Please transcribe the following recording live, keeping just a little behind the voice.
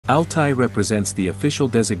Altay represents the official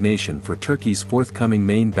designation for Turkey's forthcoming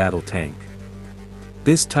main battle tank.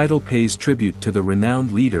 This title pays tribute to the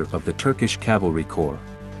renowned leader of the Turkish Cavalry Corps.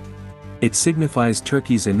 It signifies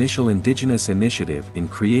Turkey's initial indigenous initiative in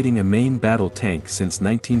creating a main battle tank since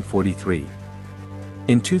 1943.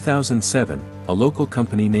 In 2007, a local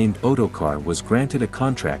company named Otokar was granted a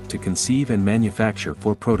contract to conceive and manufacture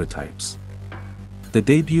 4 prototypes. The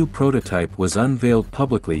debut prototype was unveiled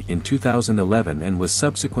publicly in 2011 and was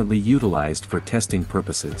subsequently utilized for testing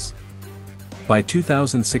purposes. By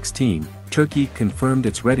 2016, Turkey confirmed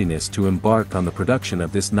its readiness to embark on the production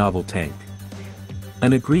of this novel tank.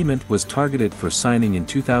 An agreement was targeted for signing in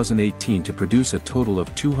 2018 to produce a total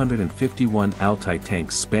of 251 Altay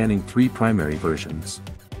tanks spanning 3 primary versions.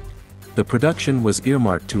 The production was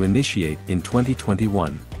earmarked to initiate in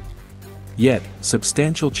 2021. Yet,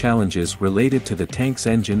 substantial challenges related to the tank's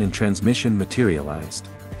engine and transmission materialized.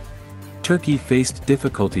 Turkey faced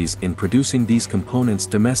difficulties in producing these components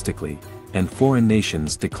domestically, and foreign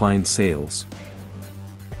nations declined sales.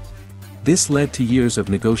 This led to years of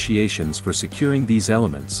negotiations for securing these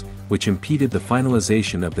elements, which impeded the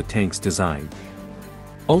finalization of the tank's design.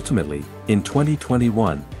 Ultimately, in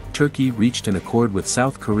 2021, Turkey reached an accord with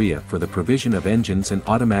South Korea for the provision of engines and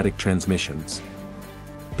automatic transmissions.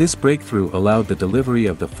 This breakthrough allowed the delivery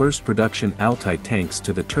of the first production Altay tanks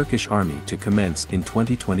to the Turkish army to commence in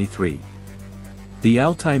 2023. The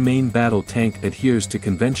Altay Main battle tank adheres to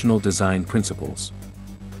conventional design principles.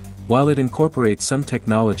 While it incorporates some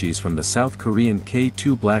technologies from the South Korean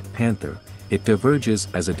K2 Black Panther, it diverges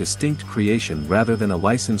as a distinct creation rather than a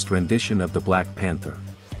licensed rendition of the Black Panther.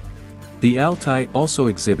 The Altay also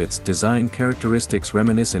exhibits design characteristics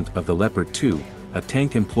reminiscent of the Leopard 2, a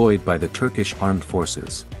tank employed by the Turkish armed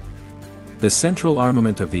forces. The central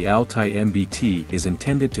armament of the Altay MBT is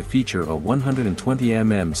intended to feature a 120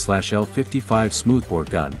 mm/L55 smoothbore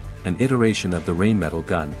gun, an iteration of the Rheinmetall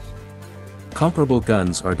gun. Comparable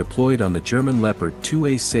guns are deployed on the German Leopard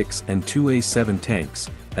 2A6 and 2A7 tanks,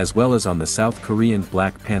 as well as on the South Korean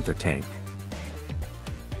Black Panther tank.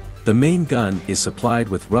 The main gun is supplied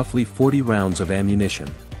with roughly 40 rounds of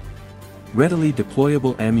ammunition. Readily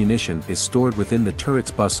deployable ammunition is stored within the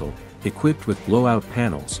turret's bustle, equipped with blowout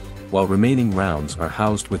panels, while remaining rounds are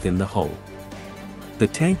housed within the hull. The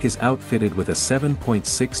tank is outfitted with a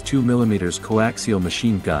 7.62 mm coaxial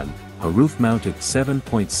machine gun, a roof-mounted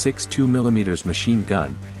 7.62 mm machine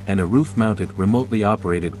gun, and a roof-mounted remotely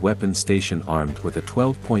operated weapon station armed with a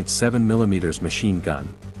 12.7 mm machine gun.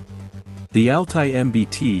 The Altay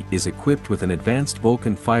MBT is equipped with an advanced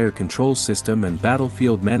Vulcan fire control system and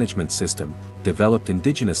battlefield management system, developed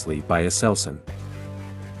indigenously by Aselsan.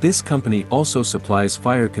 This company also supplies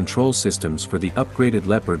fire control systems for the upgraded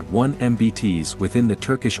Leopard 1 MBTs within the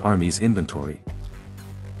Turkish Army's inventory.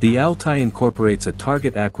 The Altay incorporates a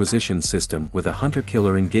target acquisition system with a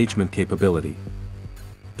hunter-killer engagement capability.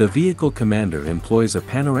 The vehicle commander employs a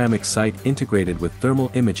panoramic sight integrated with thermal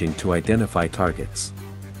imaging to identify targets.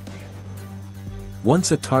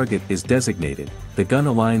 Once a target is designated, the gun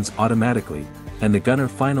aligns automatically, and the gunner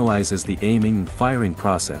finalizes the aiming and firing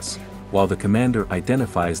process, while the commander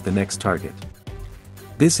identifies the next target.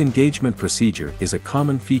 This engagement procedure is a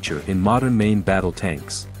common feature in modern main battle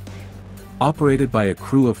tanks. Operated by a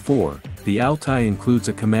crew of 4, the Altay includes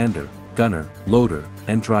a commander, gunner, loader,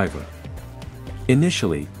 and driver.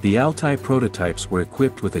 Initially, the Altay prototypes were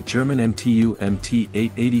equipped with a German MTU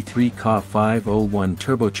MT883 Ka501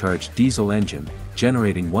 turbocharged diesel engine,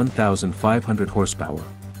 generating 1,500 horsepower.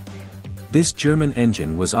 This German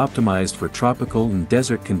engine was optimized for tropical and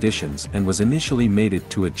desert conditions and was initially mated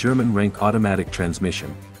to a German Renk automatic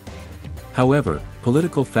transmission. However,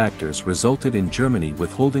 political factors resulted in Germany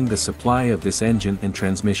withholding the supply of this engine and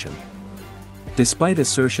transmission. Despite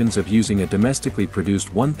assertions of using a domestically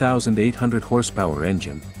produced 1,800 horsepower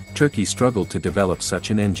engine, Turkey struggled to develop such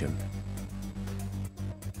an engine.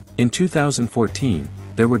 In 2014,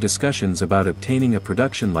 there were discussions about obtaining a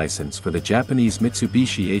production license for the Japanese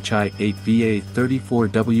Mitsubishi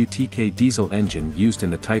HI-8VA34WTK diesel engine used in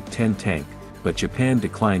the Type 10 tank, but Japan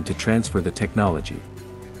declined to transfer the technology.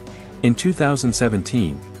 In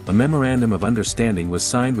 2017, a memorandum of understanding was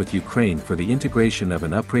signed with Ukraine for the integration of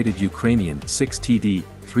an upgraded Ukrainian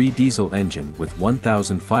 6TD3 diesel engine with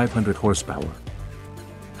 1,500 horsepower.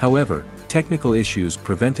 However, technical issues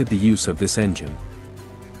prevented the use of this engine.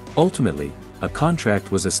 Ultimately, a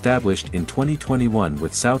contract was established in 2021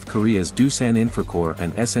 with South Korea's Doosan Infracore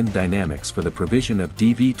and SN Dynamics for the provision of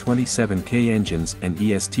DV27K engines and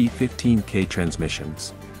EST15K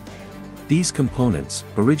transmissions. These components,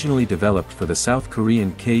 originally developed for the South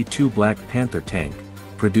Korean K2 Black Panther tank,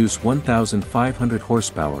 produce 1,500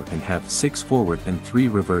 horsepower and have 6 forward and 3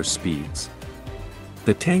 reverse speeds.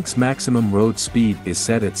 The tank's maximum road speed is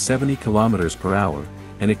set at 70 km per hour,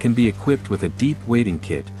 and it can be equipped with a deep wading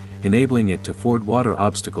kit, enabling it to ford water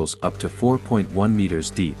obstacles up to 4.1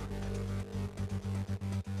 meters deep.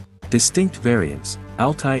 Distinct variants: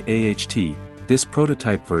 Altay AHT. This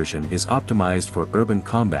prototype version is optimized for urban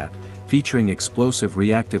combat, featuring explosive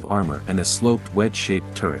reactive armor and a sloped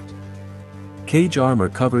wedge-shaped turret. Cage armor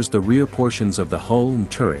covers the rear portions of the hull and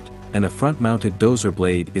turret, and a front-mounted dozer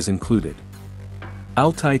blade is included.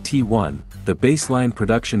 Altay T1, the baseline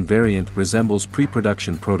production variant, resembles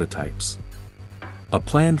pre-production prototypes. A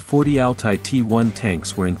planned 40 Altay T1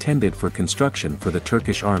 tanks were intended for construction for the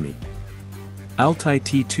Turkish army. Altay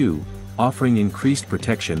T2, offering increased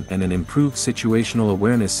protection and an improved situational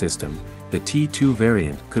awareness system, the T2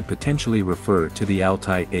 variant could potentially refer to the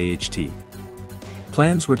Altay AHT.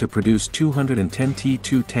 Plans were to produce 210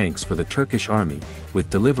 T2 tanks for the Turkish army, with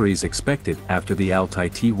deliveries expected after the Altay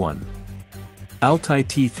T1. Altay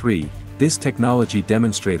T3, this technology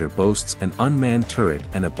demonstrator boasts an unmanned turret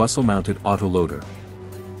and a bustle-mounted autoloader.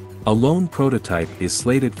 A lone prototype is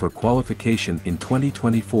slated for qualification in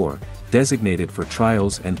 2024, designated for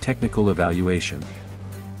trials and technical evaluation.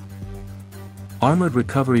 Armored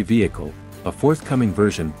Recovery Vehicle, a forthcoming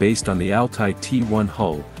version based on the Altay T1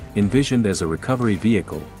 hull, envisioned as a recovery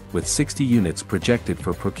vehicle, with 60 units projected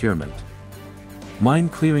for procurement. Mine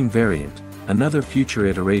Clearing Variant, another future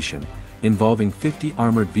iteration, involving 50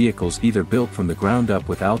 armored vehicles either built from the ground up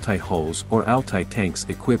with Altay hulls or Altay tanks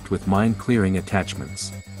equipped with mine-clearing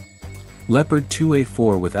attachments. Leopard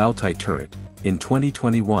 2A4 with Altay turret. In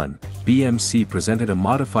 2021, BMC presented a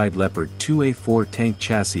modified Leopard 2A4 tank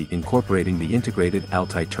chassis incorporating the integrated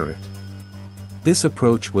Altay turret. This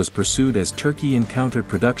approach was pursued as Turkey encountered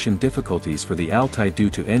production difficulties for the Altay due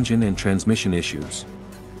to engine and transmission issues.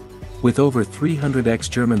 With over 300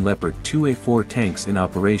 ex-German Leopard 2A4 tanks in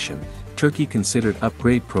operation, Turkey considered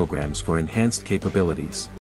upgrade programs for enhanced capabilities.